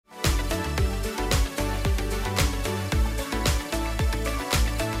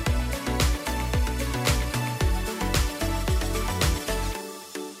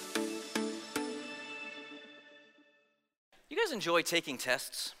guys enjoy taking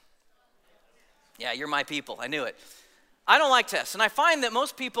tests? Yeah, you're my people. I knew it. I don't like tests, and I find that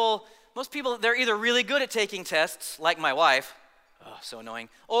most people, they're either really good at taking tests, like my wife, oh, so annoying,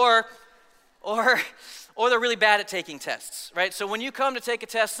 or they're really bad at taking tests, right? So when you come to take a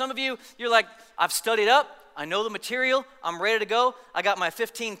test, some of you, you're like, I've studied up, I know the material, I'm ready to go, I got my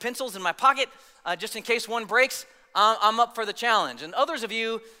 15 pencils in my pocket, just in case one breaks, I'm up for the challenge. And others of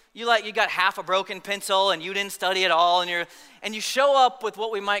you, you got half a broken pencil and you didn't study at all, and you show up with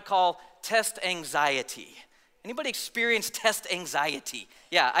what we might call test anxiety. Anybody experience test anxiety?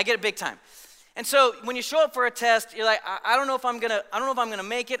 Yeah, I get it big time. And so when you show up for a test, you're like, I don't know if I'm gonna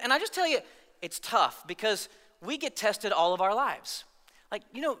make it. And I just tell you, it's tough because we get tested all of our lives. Like,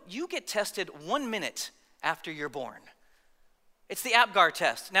 you get tested 1 minute after you're born. It's the APGAR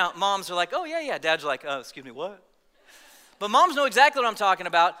test. Now, moms are like, oh yeah. Dads are like, oh, excuse me, what? But moms know exactly what I'm talking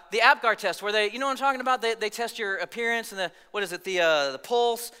about. The APGAR test, where you know what I'm talking about? They test your appearance and the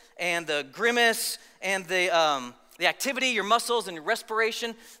pulse and the grimace and the activity, your muscles and your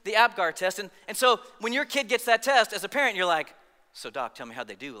respiration, the APGAR test. And so when your kid gets that test, as a parent, you're like, so doc, tell me how'd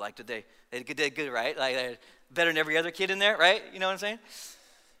they do? Like, did they did good, right? Like, they're better than every other kid in there, right? You know what I'm saying?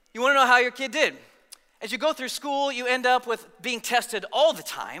 You want to know how your kid did. As you go through school, you end up with being tested all the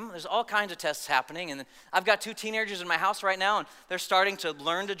time. There's all kinds of tests happening. And I've got 2 teenagers in my house right now, and they're starting to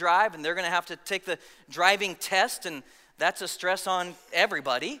learn to drive, and they're going to have to take the driving test, and that's a stress on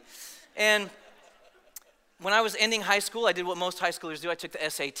everybody. And when I was ending high school, I did what most high schoolers do. I took the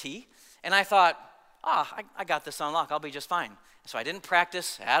SAT, and I thought, I got this on lock. I'll be just fine. So I didn't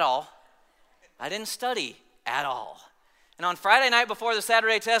practice at all. I didn't study at all. And on Friday night before the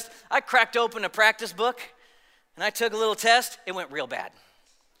Saturday test, I cracked open a practice book, and I took a little test. It went real bad.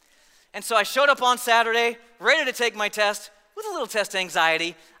 And so I showed up on Saturday, ready to take my test, with a little test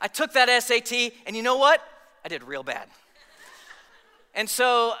anxiety. I took that SAT, and you know what? I did real bad. And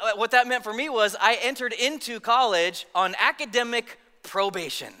so what that meant for me was I entered into college on academic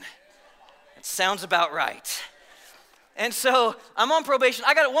probation. It sounds about right. And so I'm on probation.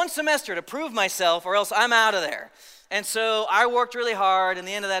 I got 1 semester to prove myself, or else I'm out of there. And so I worked really hard, and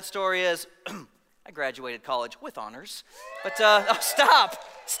the end of that story is I graduated college with honors. But,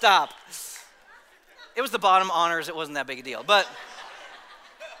 stop. It was the bottom honors. It wasn't that big a deal. But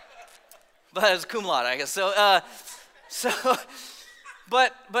it was cum laude, I guess.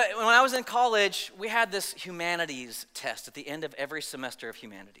 But when I was in college, we had this humanities test at the end of every semester of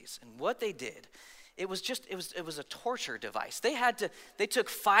humanities. And what they did, it was a torture device. They took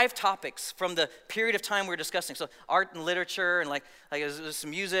 5 topics from the period of time we were discussing. So art and literature, and like it was some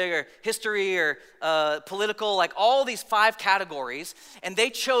music or history or political, like all these 5 categories, and they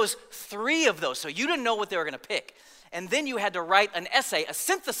chose 3 of those. So you didn't know what they were going to pick. And then you had to write an essay, a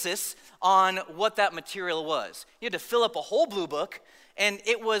synthesis on what that material was. You had to fill up a whole blue book, and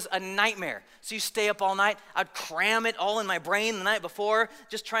it was a nightmare. So you stay up all night. I'd cram it all in my brain the night before,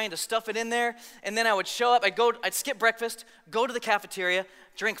 just trying to stuff it in there. And then I would show up, I'd skip breakfast, go to the cafeteria,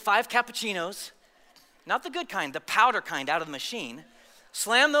 drink 5 cappuccinos, not the good kind, the powder kind out of the machine,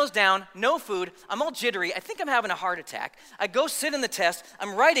 slam those down, no food, I'm all jittery, I think I'm having a heart attack. I go sit in the test,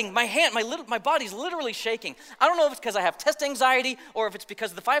 I'm writing, my body's literally shaking. I don't know if it's because I have test anxiety or if it's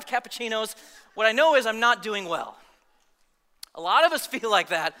because of the 5 cappuccinos. What I know is I'm not doing well. A lot of us feel like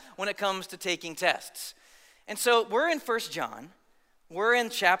that when it comes to taking tests. And so we're in 1 John, we're in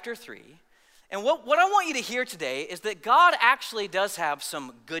chapter 3, and what I want you to hear today is that God actually does have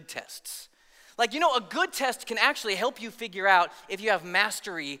some good tests. Like, a good test can actually help you figure out if you have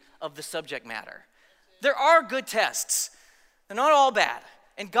mastery of the subject matter. There are good tests. They're not all bad.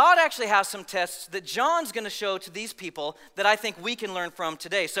 And God actually has some tests that John's going to show to these people that I think we can learn from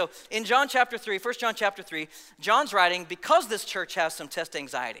today. So in 1 John chapter 3, John's writing because this church has some test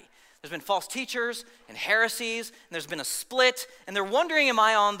anxiety. There's been false teachers and heresies, and there's been a split, and they're wondering, am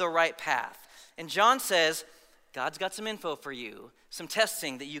I on the right path? And John says, God's got some info for you, some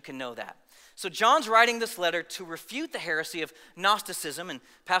testing that you can know that. So John's writing this letter to refute the heresy of Gnosticism, and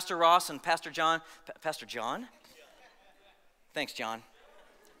Pastor Ross and Pastor John? Thanks, John.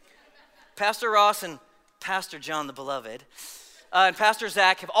 Pastor Ross and Pastor John the Beloved and Pastor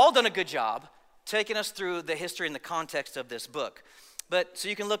Zach have all done a good job taking us through the history and the context of this book. So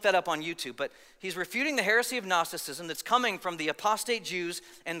you can look that up on YouTube. But he's refuting the heresy of Gnosticism that's coming from the apostate Jews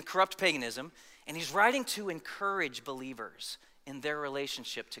and corrupt paganism. And he's writing to encourage believers in their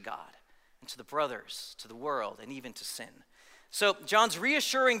relationship to God and to the brothers, to the world, and even to sin. So John's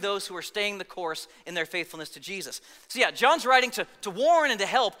reassuring those who are staying the course in their faithfulness to Jesus. So yeah, John's writing to warn and to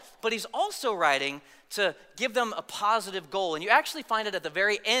help, but he's also writing to give them a positive goal. And you actually find it at the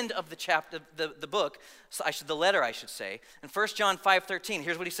very end of the chapter, the book, the letter I should say. In 1 John 5:13,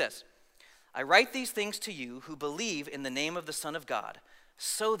 here's what he says. I write these things to you who believe in the name of the Son of God,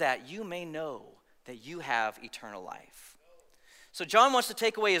 so that you may know that you have eternal life. So John wants to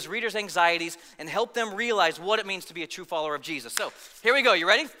take away his readers' anxieties and help them realize what it means to be a true follower of Jesus. So here we go. You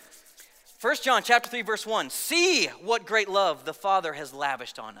ready? 1 John chapter 3, verse 1. See what great love the Father has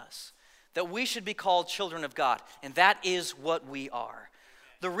lavished on us, that we should be called children of God, and that is what we are.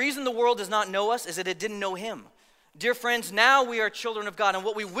 The reason the world does not know us is that it didn't know him. Dear friends, now we are children of God, and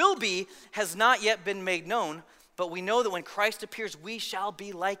what we will be has not yet been made known, but we know that when Christ appears, we shall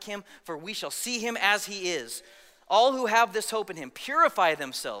be like him, for we shall see him as he is. All who have this hope in him purify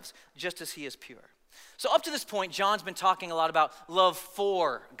themselves just as he is pure. So up to this point, John's been talking a lot about love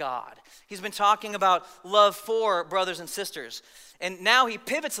for God. He's been talking about love for brothers and sisters. And now he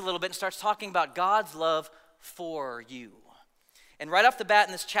pivots a little bit and starts talking about God's love for you. And right off the bat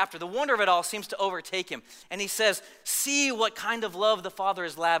in this chapter, the wonder of it all seems to overtake him. And he says, see what kind of love the Father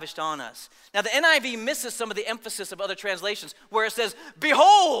has lavished on us. Now the NIV misses some of the emphasis of other translations where it says,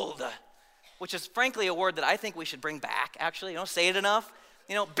 behold, which is frankly a word that I think we should bring back, actually. You don't say it enough.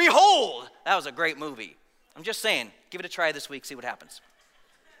 Behold, that was a great movie. I'm just saying, give it a try this week, see what happens.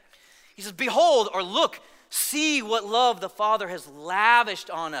 He says, behold, or look, see what love the Father has lavished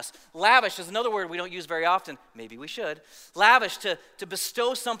on us. Lavish is another word we don't use very often. Maybe we should. Lavish, to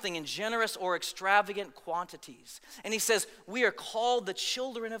bestow something in generous or extravagant quantities. And he says, we are called the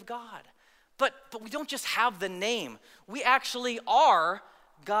children of God. But we don't just have the name. We actually are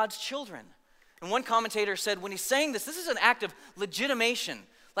God's children. And one commentator said, when he's saying this is an act of legitimation,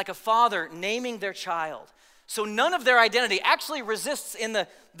 like a father naming their child. So none of their identity actually resists in the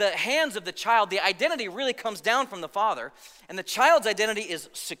hands of the child. The identity really comes down from the father, and the child's identity is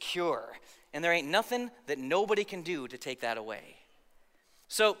secure. And there ain't nothing that nobody can do to take that away.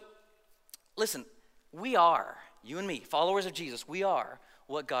 So, listen, we are, you and me, followers of Jesus, we are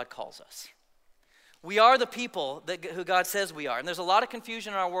what God calls us. We are the people who God says we are. And there's a lot of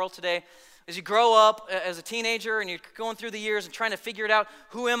confusion in our world today. As you grow up as a teenager and you're going through the years and trying to figure it out,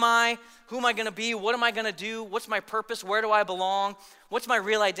 who am I? Who am I going to be? What am I going to do? What's my purpose? Where do I belong? What's my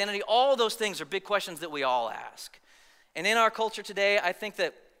real identity? All those things are big questions that we all ask. And in our culture today, I think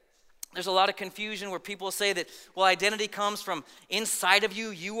that there's a lot of confusion where people say that, well, identity comes from inside of you.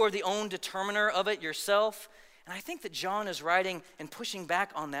 You are the own determiner of it yourself. And I think that John is writing and pushing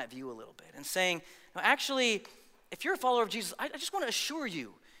back on that view a little bit and saying, no, actually, if you're a follower of Jesus, I just want to assure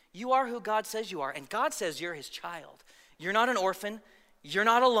you, you are who God says you are, and God says you're his child. You're not an orphan. You're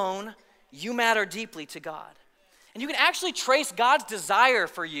not alone. You matter deeply to God. And you can actually trace God's desire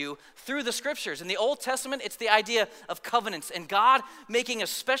for you through the scriptures. In the Old Testament, it's the idea of covenants and God making a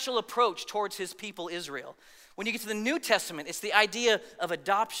special approach towards his people Israel. When you get to the New Testament, it's the idea of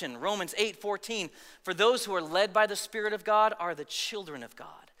adoption. Romans 8:14, for those who are led by the Spirit of God are the children of God.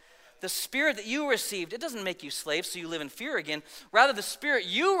 The Spirit that you received, it doesn't make you slaves so you live in fear again. Rather, the Spirit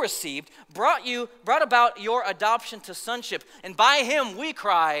you received brought about your adoption to sonship. And by him we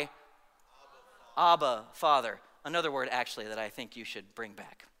cry, Abba, Father. Another word, actually, that I think you should bring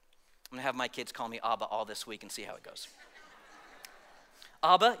back. I'm going to have my kids call me Abba all this week and see how it goes.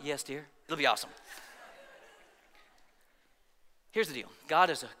 Abba, yes, dear. It'll be awesome. Here's the deal.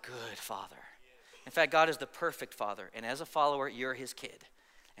 God is a good father. In fact, God is the perfect father. And as a follower, you're his kid.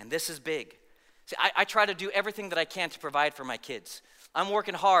 And this is big. See, I try to do everything that I can to provide for my kids. I'm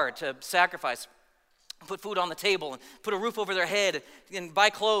working hard to sacrifice, put food on the table, and put a roof over their head, and buy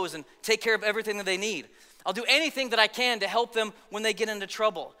clothes, and take care of everything that they need. I'll do anything that I can to help them when they get into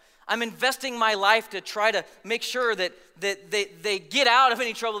trouble. I'm investing my life to try to make sure that they get out of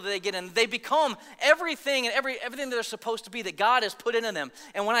any trouble that they get in. They become everything and everything that they're supposed to be that God has put into them.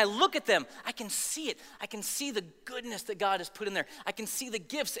 And when I look at them, I can see it. I can see the goodness that God has put in there. I can see the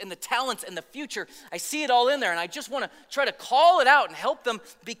gifts and the talents and the future. I see it all in there, and I just want to try to call it out and help them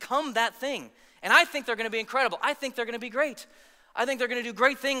become that thing. And I think they're going to be incredible. I think they're going to be great. I think they're going to do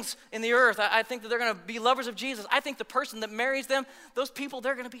great things in the earth. I think that they're going to be lovers of Jesus. I think the person that marries them, those people,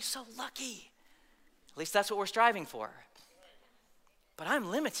 they're going to be so lucky. At least that's what we're striving for. But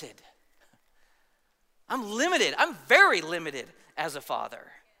I'm limited. I'm limited. I'm very limited as a father.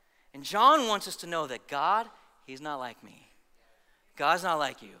 And John wants us to know that God, he's not like me. God's not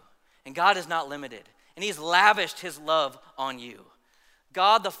like you. And God is not limited. And he's lavished his love on you.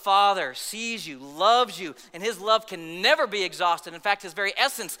 God the Father sees you, loves you, and his love can never be exhausted. In fact, his very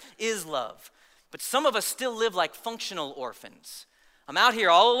essence is love. But some of us still live like functional orphans. I'm out here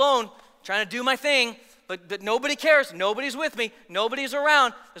all alone, trying to do my thing, but nobody cares. Nobody's with me. Nobody's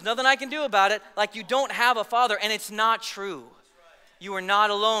around. There's nothing I can do about it. Like you don't have a father, and it's not true. You are not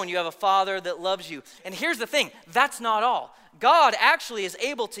alone. You have a father that loves you. And here's the thing. That's not all. God actually is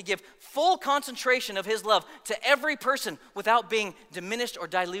able to give full concentration of his love to every person without being diminished or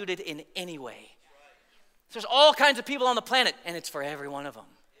diluted in any way. There's all kinds of people on the planet, and it's for every one of them.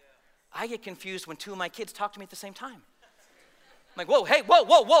 I get confused when two of my kids talk to me at the same time. I'm like, whoa, hey,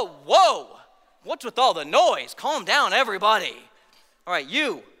 whoa. What's with all the noise? Calm down, everybody. All right,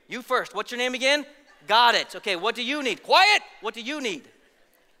 you first. What's your name again? Got it. Okay, what do you need? Quiet. What do you need?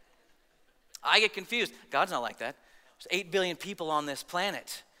 I get confused. God's not like that. There's 8 billion people on this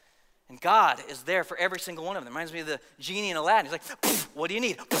planet. And God is there for every single one of them. It reminds me of the genie in Aladdin. He's like, what do you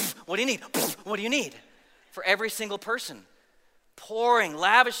need? What do you need? What do you need? For every single person. Pouring,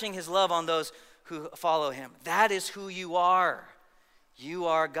 lavishing his love on those who follow him. That is who you are. You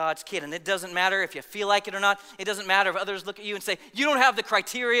are God's kid. And it doesn't matter if you feel like it or not. It doesn't matter if others look at you and say, you don't have the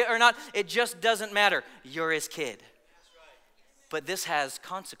criteria or not. It just doesn't matter. You're his kid. But this has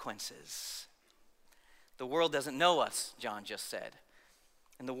consequences. The world doesn't know us, John just said.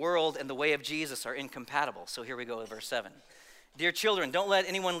 And the world and the way of Jesus are incompatible. So here we go with verse 7. Dear children, don't let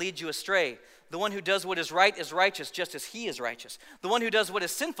anyone lead you astray. The one who does what is right is righteous, just as he is righteous. The one who does what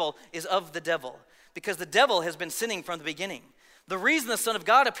is sinful is of the devil, because the devil has been sinning from the beginning. The reason the Son of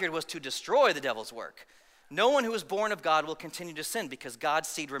God appeared was to destroy the devil's work. No one who is born of God will continue to sin, because God's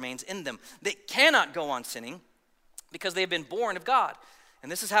seed remains in them. They cannot go on sinning, because they have been born of God.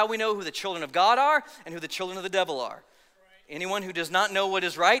 And this is how we know who the children of God are and who the children of the devil are. Anyone who does not know what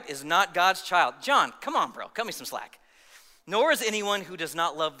is right is not God's child. John, come on, bro. Cut me some slack. Nor is anyone who does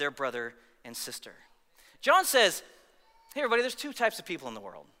not love their brother and sister. John says, hey, everybody, there's two types of people in the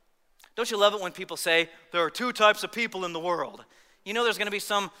world. Don't you love it when people say, there are two types of people in the world? You know there's going to be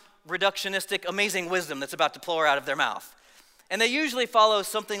some reductionistic, amazing wisdom that's about to pour out of their mouth. And they usually follow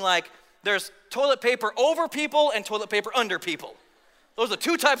something like, there's toilet paper over people and toilet paper under people. Those are the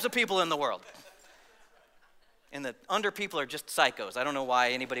two types of people in the world. And the under people are just psychos. I don't know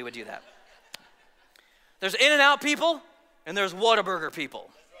why anybody would do that. There's In-N-Out people, and there's Whataburger people.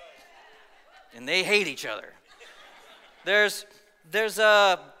 And they hate each other. There's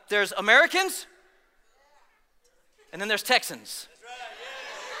Americans, and then there's Texans.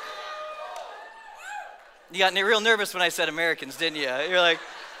 You got real nervous when I said Americans, didn't you? You're like,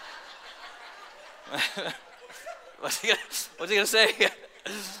 what's he gonna say?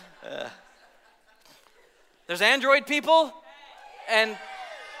 There's Android people, and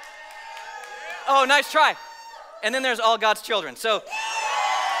oh, nice try. And then there's all God's children. So,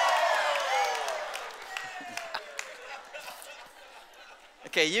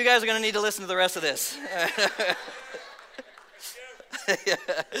 okay, you guys are going to need to listen to the rest of this.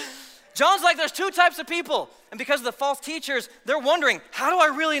 John's like, there's two types of people. And because of the false teachers, they're wondering, how do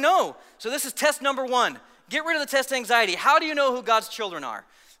I really know? So this is test number 1. Get rid of the test anxiety. How do you know who God's children are?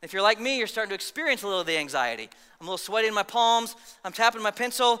 If you're like me, you're starting to experience a little of the anxiety. I'm a little sweaty in my palms. I'm tapping my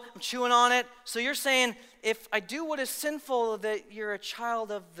pencil. I'm chewing on it. So you're saying, if I do what is sinful, that you're a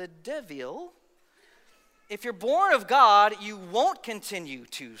child of the devil. If you're born of God, you won't continue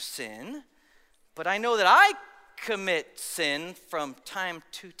to sin. But I know that I commit sin from time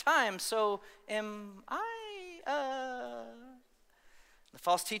to time, so am I. The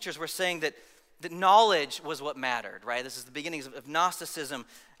false teachers were saying that knowledge was what mattered, right? This is the beginnings of Gnosticism,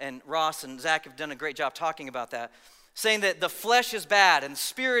 and Ross and Zach have done a great job talking about that. Saying that the flesh is bad and the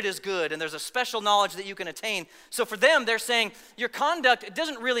spirit is good, and there's a special knowledge that you can attain. So for them, they're saying your conduct, it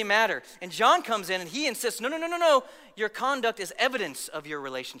doesn't really matter. And John comes in and he insists, no. Your conduct is evidence of your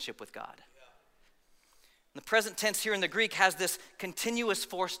relationship with God. The present tense here in the Greek has this continuous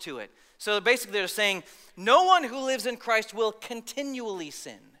force to it. So basically they're saying, no one who lives in Christ will continually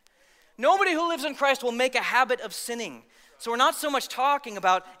sin. Nobody who lives in Christ will make a habit of sinning. So we're not so much talking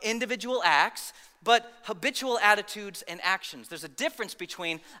about individual acts, but habitual attitudes and actions. There's a difference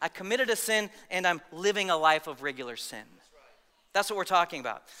between I committed a sin and I'm living a life of regular sin. That's what we're talking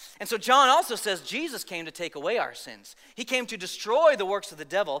about. And so John also says Jesus came to take away our sins. He came to destroy the works of the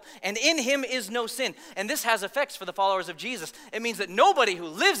devil, and in him is no sin. And this has effects for the followers of Jesus. It means that nobody who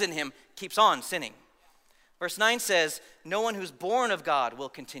lives in him keeps on sinning. Verse 9 says, no one who's born of God will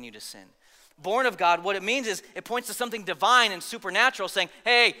continue to sin. Born of God, what it means is it points to something divine and supernatural, saying,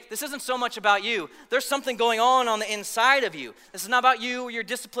 hey, this isn't so much about you. There's something going on the inside of you. This is not about you or your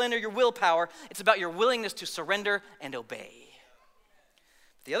discipline or your willpower. It's about your willingness to surrender and obey.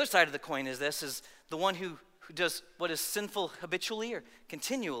 The other side of the coin is this, is the one who does what is sinful habitually or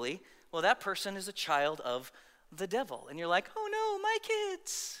continually well, that person is a child of the devil. And you're like, oh no, my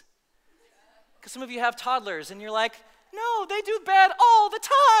kids. Because some of you have toddlers and you're like, no, they do bad all the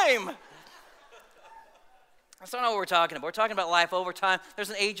time. That's not what we're talking about. We're talking about life over time. There's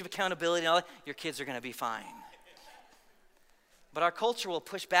an age of accountability and all that. Your kids are going to be fine. But our culture will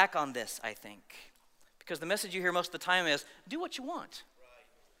push back on this, I think. Because the message you hear most of the time is, do what you want.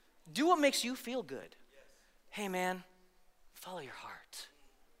 Right. Do what makes you feel good. Yes. Hey man, follow your heart.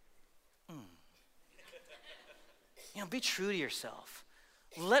 Be true to yourself.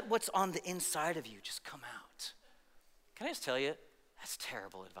 Let what's on the inside of you just come out. Can I just tell you, that's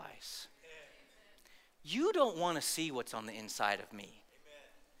terrible advice. You don't want to see what's on the inside of me.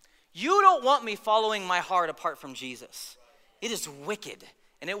 You don't want me following my heart apart from Jesus. It is wicked,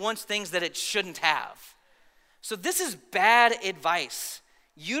 and it wants things that it shouldn't have. So this is bad advice.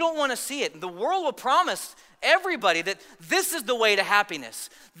 You don't want to see it. The world will promise everybody that this is the way to happiness.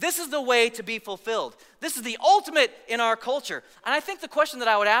 This is the way to be fulfilled. This is the ultimate in our culture. And I think the question that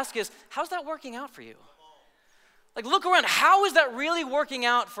I would ask is, how's that working out for you? Like, look around. How is that really working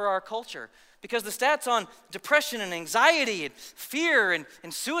out for our culture? Because the stats on depression and anxiety and fear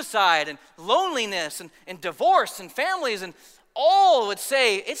and suicide and loneliness and divorce and families and all would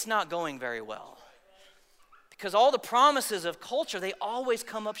say it's not going very well. Because all the promises of culture, they always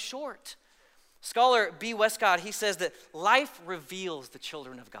come up short. Scholar B. Westcott, he says that life reveals the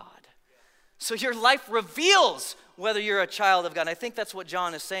children of God. So your life reveals whether you're a child of God. And I think that's what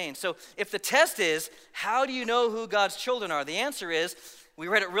John is saying. So if the test is, how do you know who God's children are? The answer is, we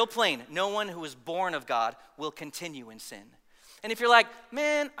read it real plain. No one who is born of God will continue in sin. And if you're like,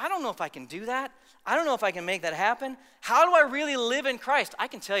 man, I don't know if I can do that. I don't know if I can make that happen. How do I really live in Christ? I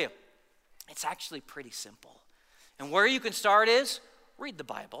can tell you, it's actually pretty simple. And where you can start is, read the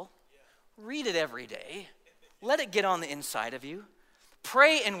Bible. Read it every day. Let it get on the inside of you.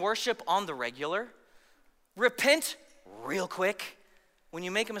 Pray and worship on the regular. Repent real quick. When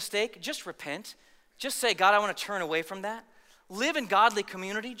you make a mistake, just repent. Just say, God, I want to turn away from that. Live in godly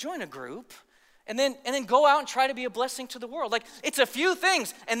community. Join a group. And then go out and try to be a blessing to the world. Like, it's a few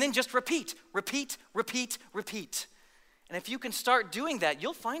things, and then just repeat, repeat, repeat, repeat. And if you can start doing that,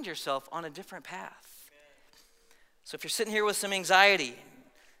 you'll find yourself on a different path. So if you're sitting here with some anxiety,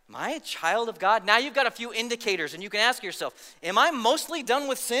 am I a child of God? Now you've got a few indicators, and you can ask yourself, am I mostly done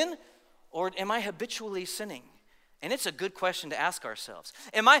with sin, or am I habitually sinning? And it's a good question to ask ourselves.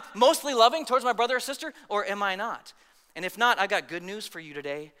 Am I mostly loving towards my brother or sister, or am I not? And if not, I got good news for you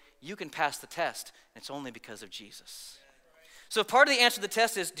today. You can pass the test, and it's only because of Jesus. So if part of the answer to the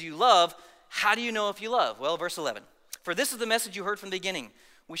test is, do you love? How do you know if you love? Well, verse 11. For this is the message you heard from the beginning.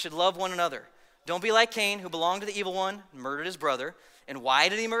 We should love one another. Don't be like Cain, who belonged to the evil one, murdered his brother. And why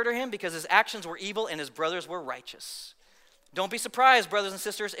did he murder him? Because his actions were evil and his brothers were righteous. Don't be surprised, brothers and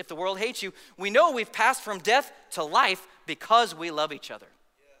sisters, if the world hates you. We know we've passed from death to life because we love each other.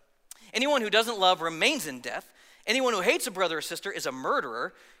 Anyone who doesn't love remains in death. Anyone who hates a brother or sister is a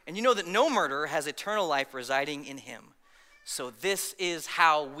murderer. And you know that no murderer has eternal life residing in him. So this is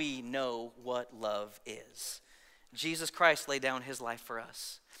how we know what love is. Jesus Christ laid down his life for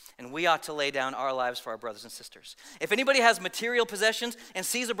us. And we ought to lay down our lives for our brothers and sisters. If anybody has material possessions and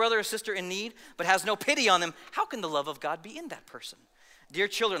sees a brother or sister in need, but has no pity on them, how can the love of God be in that person? Dear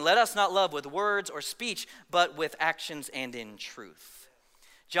children, let us not love with words or speech, but with actions and in truth.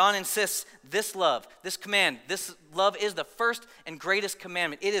 John insists this love, this command, this love is the first and greatest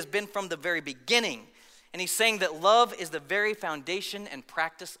commandment. It has been from the very beginning. And he's saying that love is the very foundation and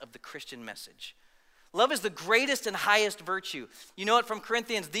practice of the Christian message. Love is the greatest and highest virtue. You know it from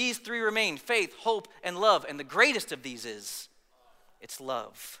Corinthians, these three remain, faith, hope, and love. And the greatest of these is, it's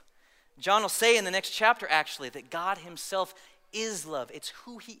love. John will say in the next chapter, actually, that God himself is love. It's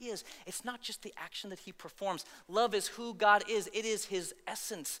who he is. It's not just the action that he performs. Love is who God is. It is his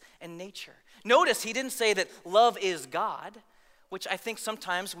essence and nature. Notice he didn't say that love is God, which I think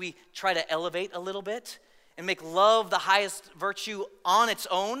sometimes we try to elevate a little bit and make love the highest virtue on its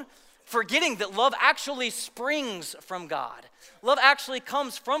own, forgetting that love actually springs from God. Love actually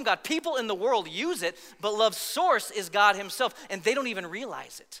comes from God. People in the world use it, but love's source is God himself, and they don't even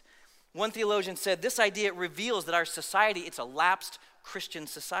realize it. One theologian said, this idea reveals that our society, it's a lapsed Christian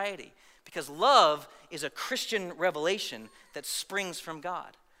society, because love is a Christian revelation that springs from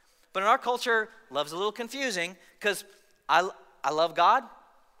God. But in our culture, love's a little confusing, because I love God,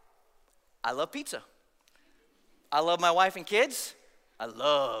 I love pizza. I love my wife and kids, I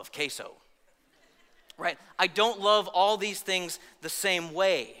love queso, right? I don't love all these things the same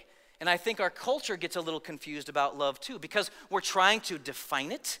way. And I think our culture gets a little confused about love too, because we're trying to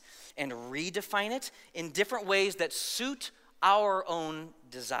define it and redefine it in different ways that suit our own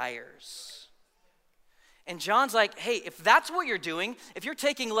desires. And John's like, hey, if that's what you're doing, if you're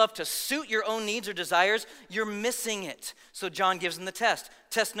taking love to suit your own needs or desires, you're missing it. So John gives them the test.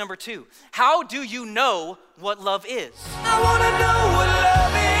 Test number 2. How do you know what love is? I want to know what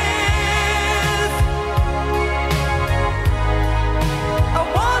love is. I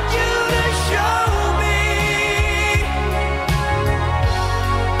want you to show me.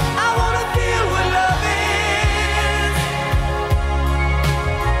 I want to feel what love is.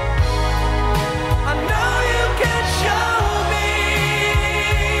 I know you can show me.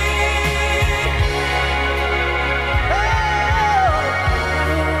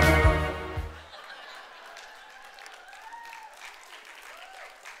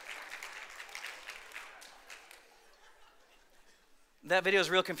 That video is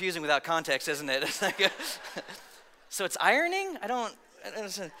real confusing without context, isn't it? It's like so it's ironing? I don't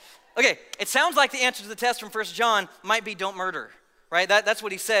understand. Okay, it sounds like the answer to the test from 1 John might be don't murder, right? That's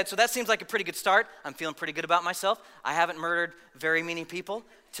what he said. So that seems like a pretty good start. I'm feeling pretty good about myself. I haven't murdered very many people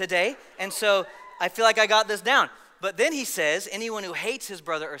today, and so I feel like I got this down. But then he says, anyone who hates his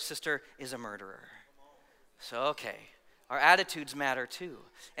brother or sister is a murderer. So, okay, our attitudes matter too,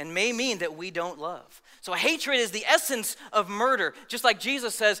 and may mean that we don't love. So hatred is the essence of murder. Just like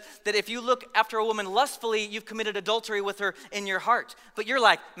Jesus says that if you look after a woman lustfully, you've committed adultery with her in your heart. But you're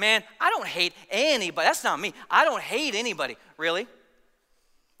like, man, I don't hate anybody. That's not me. I don't hate anybody. Really?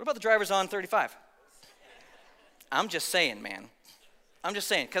 What about the drivers on 35? I'm just saying, man. I'm just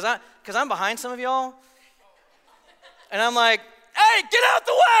saying, because I'm behind some of y'all, and I'm like, hey, get out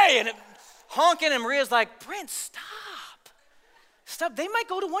the way! And honking, and Maria's like, Brent, stop. Stop, they might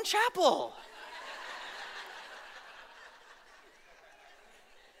go to one chapel.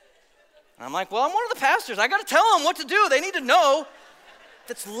 And I'm like, well, I'm one of the pastors. I got to tell them what to do. They need to know.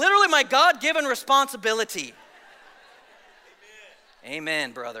 That's literally my God-given responsibility.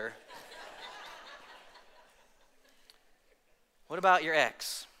 Amen, brother. What about your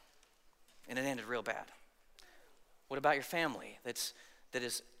ex? And it ended real bad. What about your family that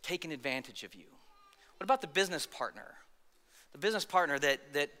is taking advantage of you? What about the business partner? The business partner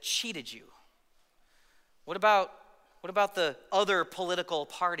that cheated you? What about the other political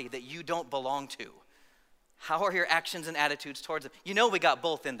party that you don't belong to? How are your actions and attitudes towards them? You know we got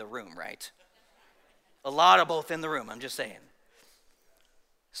both in the room, right? A lot of both in the room, I'm just saying.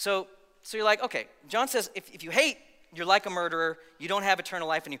 So you're like, okay, John says if you hate, you're like a murderer. You don't have eternal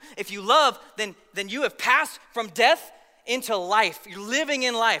life in you. If you love, then you have passed from death into life. You're living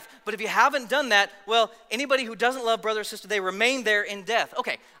in life. But if you haven't done that, well, anybody who doesn't love brother or sister, they remain there in death.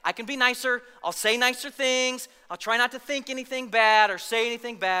 Okay, I can be nicer. I'll say nicer things. I'll try not to think anything bad or say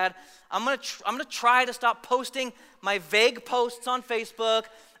anything bad. I'm gonna try to stop posting my vague posts on Facebook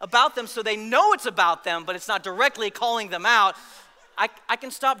about them so they know it's about them, but it's not directly calling them out. I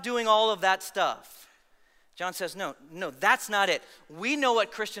can stop doing all of that stuff. John says, no, that's not it. We know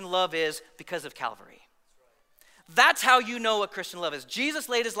what Christian love is because of Calvary. That's how you know what Christian love is. Jesus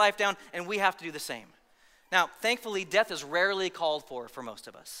laid his life down, and we have to do the same. Now, thankfully, death is rarely called for most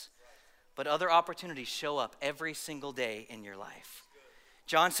of us. But other opportunities show up every single day in your life.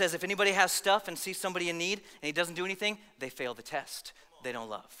 John says if anybody has stuff and sees somebody in need and he doesn't do anything, they fail the test. They don't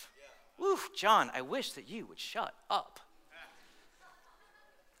love. Woo, John, I wish that you would shut up.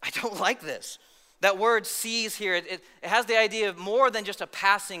 I don't like this. That word sees here, it has the idea of more than just a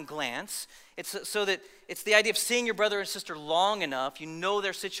passing glance. It's the idea of seeing your brother and sister long enough, you know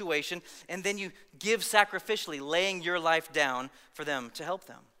their situation, and then you give sacrificially, laying your life down for them to help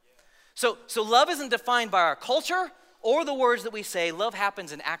them. So love isn't defined by our culture or the words that we say. Love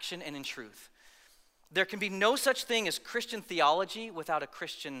happens in action and in truth. There can be no such thing as Christian theology without a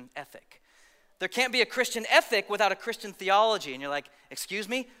Christian ethic. There can't be a Christian ethic without a Christian theology. And you're like, excuse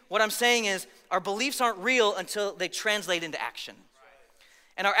me? What I'm saying is our beliefs aren't real until they translate into action.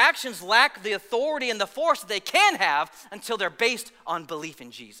 And our actions lack the authority and the force that they can have until they're based on belief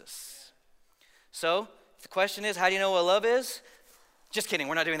in Jesus. So the question is, how do you know what love is? Just kidding,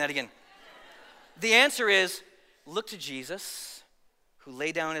 we're not doing that again. The answer is, look to Jesus, who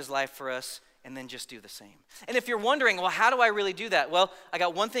laid down his life for us, and then just do the same. And if you're wondering, well, how do I really do that? Well, I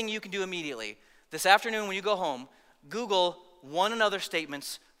got one thing you can do immediately. This afternoon when you go home, Google one another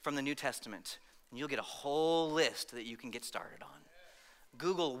statements from the New Testament, and you'll get a whole list that you can get started on.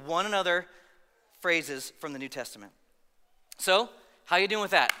 Google one another phrases from the New Testament. So, how you doing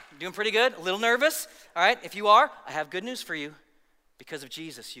with that? Doing pretty good? A little nervous? All right, if you are, I have good news for you. Because of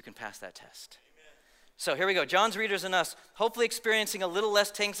Jesus, you can pass that test. So here we go. John's readers and us, hopefully experiencing a little less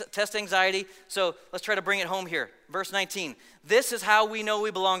test anxiety. So let's try to bring it home here. Verse 19. This is how we know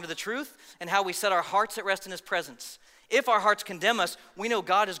we belong to the truth and how we set our hearts at rest in his presence. If our hearts condemn us, we know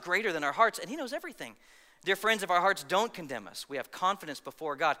God is greater than our hearts, and he knows everything. Dear friends, if our hearts don't condemn us, we have confidence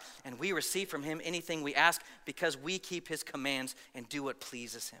before God, and we receive from him anything we ask because we keep his commands and do what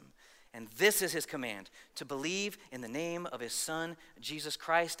pleases him. And this is his command, to believe in the name of his Son, Jesus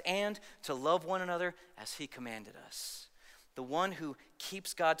Christ, and to love one another as he commanded us. The one who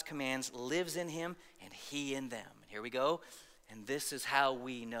keeps God's commands lives in him, and he in them. Here we go. And this is how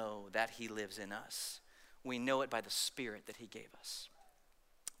we know that he lives in us. We know it by the Spirit that he gave us.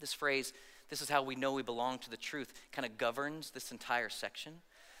 This phrase, this is how we know we belong to the truth, kind of governs this entire section.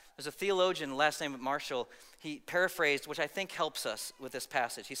 There's a theologian, last name Marshall, he paraphrased, which I think helps us with this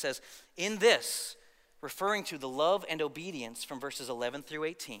passage. He says, in this, referring to the love and obedience from verses 11 through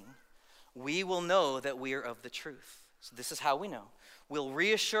 18, we will know that we are of the truth. So this is how we know. We'll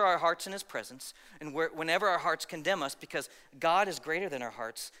reassure our hearts in his presence and whenever our hearts condemn us, because God is greater than our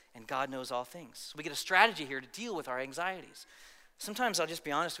hearts and God knows all things. So we get a strategy here to deal with our anxieties. Sometimes I'll just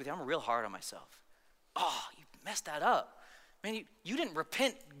be honest with you, I'm real hard on myself. Oh, you messed that up. Man, you didn't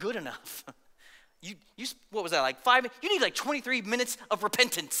repent good enough. You what was that, like 5 minutes? You need like 23 minutes of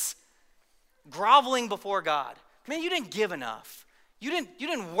repentance. Groveling before God. Man, you didn't give enough. You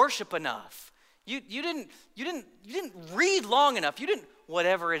didn't worship enough. You didn't read long enough. You didn't,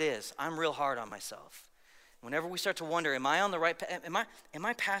 whatever it is. I'm real hard on myself. Whenever we start to wonder, am I on the right path? Am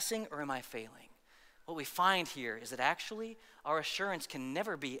I passing or am I failing? What we find here is that actually our assurance can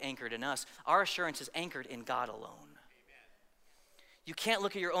never be anchored in us. Our assurance is anchored in God alone. You can't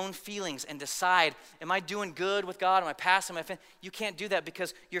look at your own feelings and decide, am I doing good with God? Am I passing? Am I failing? You can't do that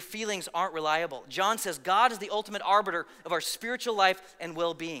because your feelings aren't reliable. John says God is the ultimate arbiter of our spiritual life and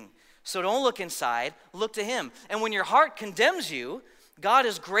well-being. So don't look inside, look to him. And when your heart condemns you, God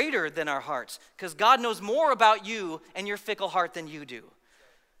is greater than our hearts because God knows more about you and your fickle heart than you do.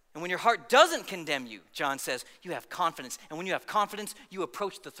 And when your heart doesn't condemn you, John says, you have confidence. And when you have confidence, you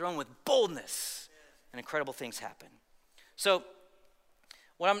approach the throne with boldness and incredible things happen. So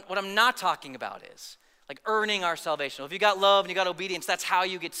what I'm not talking about is like earning our salvation. If you got love and you got obedience, that's how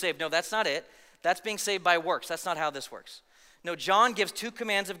you get saved. No, that's not it. That's being saved by works. That's not how this works. No, John gives two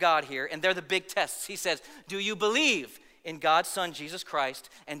commands of God here, and they're the big tests. He says, do you believe in God's Son, Jesus Christ,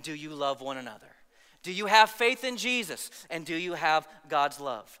 and do you love one another? Do you have faith in Jesus, and do you have God's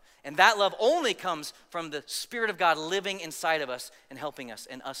love? And that love only comes from the Spirit of God living inside of us and helping us,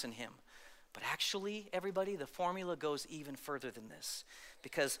 and us in him. But actually, everybody, the formula goes even further than this.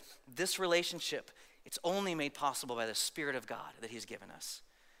 Because this relationship, it's only made possible by the Spirit of God that he's given us.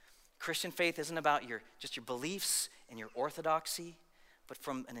 Christian faith isn't about just your beliefs and your orthodoxy, but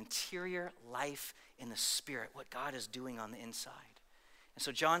from an interior life in the Spirit, what God is doing on the inside. And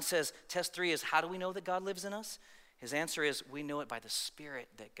so John says, test 3 is, how do we know that God lives in us? His answer is, we know it by the Spirit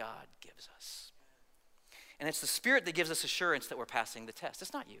that God gives us. And it's the Spirit that gives us assurance that we're passing the test.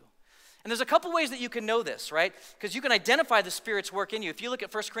 It's not you. And there's a couple ways that you can know this, right? Because you can identify the Spirit's work in you. If you look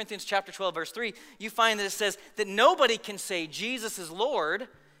at 1 Corinthians chapter 12, verse 3, you find that it says that nobody can say Jesus is Lord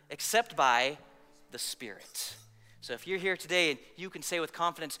except by the Spirit. So if you're here today and you can say with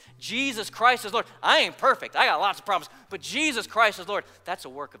confidence, Jesus Christ is Lord. I ain't perfect. I got lots of problems. But Jesus Christ is Lord. That's a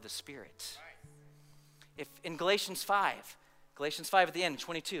work of the Spirit. If in Galatians 5 at the end,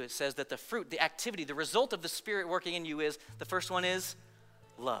 22, it says that the fruit, the activity, the result of the Spirit working in you is, the first one is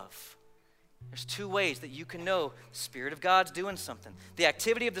love. There's two ways that you can know the Spirit of God's doing something. The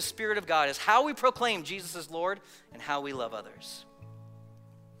activity of the Spirit of God is how we proclaim Jesus as Lord and how we love others.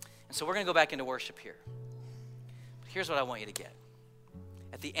 And so we're going to go back into worship here. But here's what I want you to get.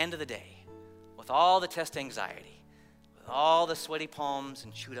 At the end of the day, with all the test anxiety, with all the sweaty palms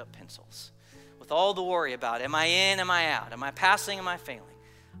and chewed up pencils, with all the worry about, am I in, am I out, am I passing, am I failing?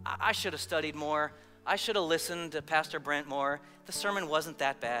 I should have studied more. I should have listened to Pastor Brent more. The sermon wasn't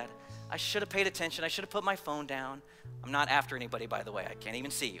that bad. I should have paid attention. I should have put my phone down. I'm not after anybody, by the way. I can't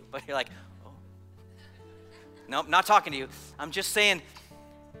even see you. But you're like, oh. Nope, not talking to you. I'm just saying,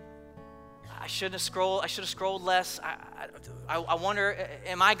 I should have scrolled less. I wonder,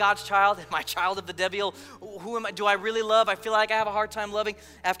 am I God's child? Am I a child of the devil? Who am I? Do I really love? I feel like I have a hard time loving.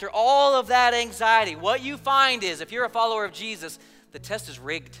 After all of that anxiety, what you find is, if you're a follower of Jesus, the test is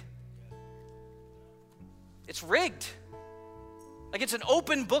rigged. It's rigged. Like it's an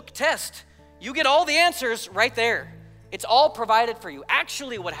open book test. You get all the answers right there. It's all provided for you.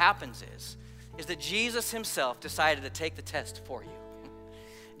 Actually, what happens is that Jesus himself decided to take the test for you.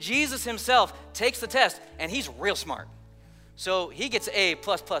 Jesus himself takes the test, and he's real smart. So he gets A++++.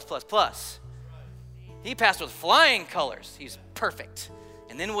 He passed with flying colors. He's perfect.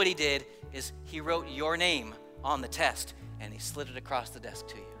 And then what he did is he wrote your name on the test, and he slid it across the desk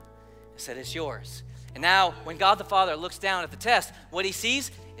to you. He said, it's yours. And now when God the Father looks down at the test, what he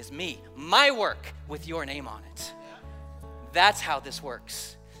sees is me, my work with your name on it. That's how this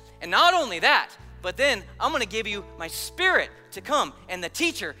works. And not only that, but then I'm going to give you my Spirit to come, and the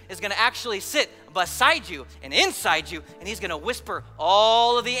teacher is going to actually sit beside you and inside you, and he's going to whisper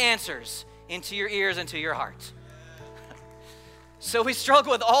all of the answers into your ears and to your heart. So we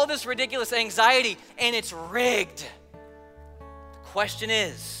struggle with all this ridiculous anxiety, and it's rigged. The question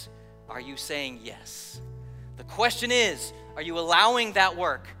is, are you saying yes? The question is, are you allowing that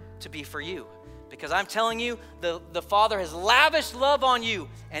work to be for you? Because I'm telling you, the Father has lavished love on you,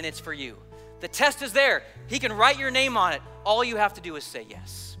 and it's for you. The test is there. He can write your name on it. All you have to do is say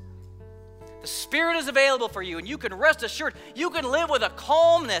yes. The Spirit is available for you, and you can rest assured. You can live with a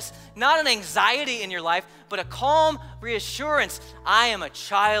calmness, not an anxiety in your life, but a calm reassurance. I am a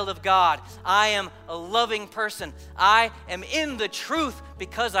child of God. I am a loving person. I am in the truth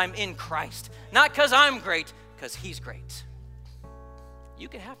because I'm in Christ. Not because I'm great, because He's great. You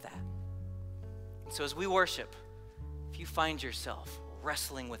can have that. So as we worship, if you find yourself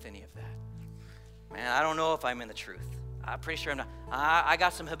wrestling with any of that, man, I don't know if I'm in the truth. I'm pretty sure I'm not. I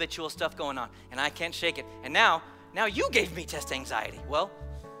got some habitual stuff going on, and I can't shake it. And now you gave me test anxiety. Well,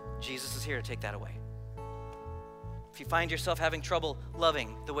 Jesus is here to take that away. If you find yourself having trouble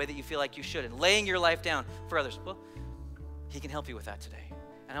loving the way that you feel like you should and laying your life down for others, well, He can help you with that today.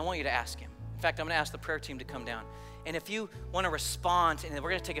 And I want you to ask Him. In fact, I'm going to ask the prayer team to come down. And if you want to respond, and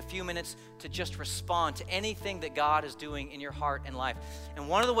we're going to take a few minutes to just respond to anything that God is doing in your heart and life. And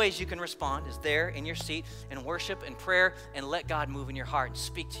one of the ways you can respond is there in your seat in worship and prayer, and let God move in your heart and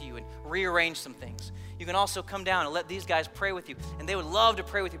speak to you and rearrange some things. You can also come down and let these guys pray with you, and they would love to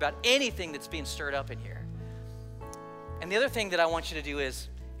pray with you about anything that's being stirred up in here. And the other thing that I want you to do is,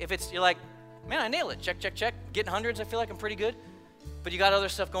 if you're like, man, I nailed it, check, check, check, getting hundreds, I feel like I'm pretty good, but you got other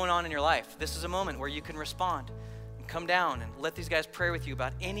stuff going on in your life. This is a moment where you can respond. Come down and let these guys pray with you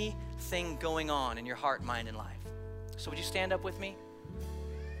about anything going on in your heart, mind, and life. So would you stand up with me?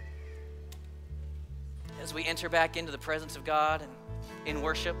 As we enter back into the presence of God and in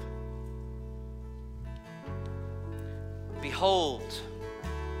worship. Behold,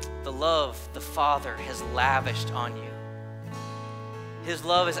 the love the Father has lavished on you. His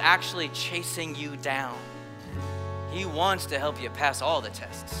love is actually chasing you down. He wants to help you pass all the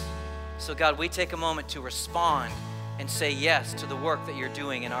tests. So God, we take a moment to respond and say yes to the work that you're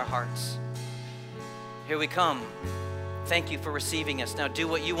doing in our hearts. Here we come. Thank you for receiving us. Now do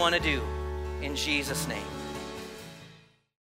what you want to do in Jesus' name.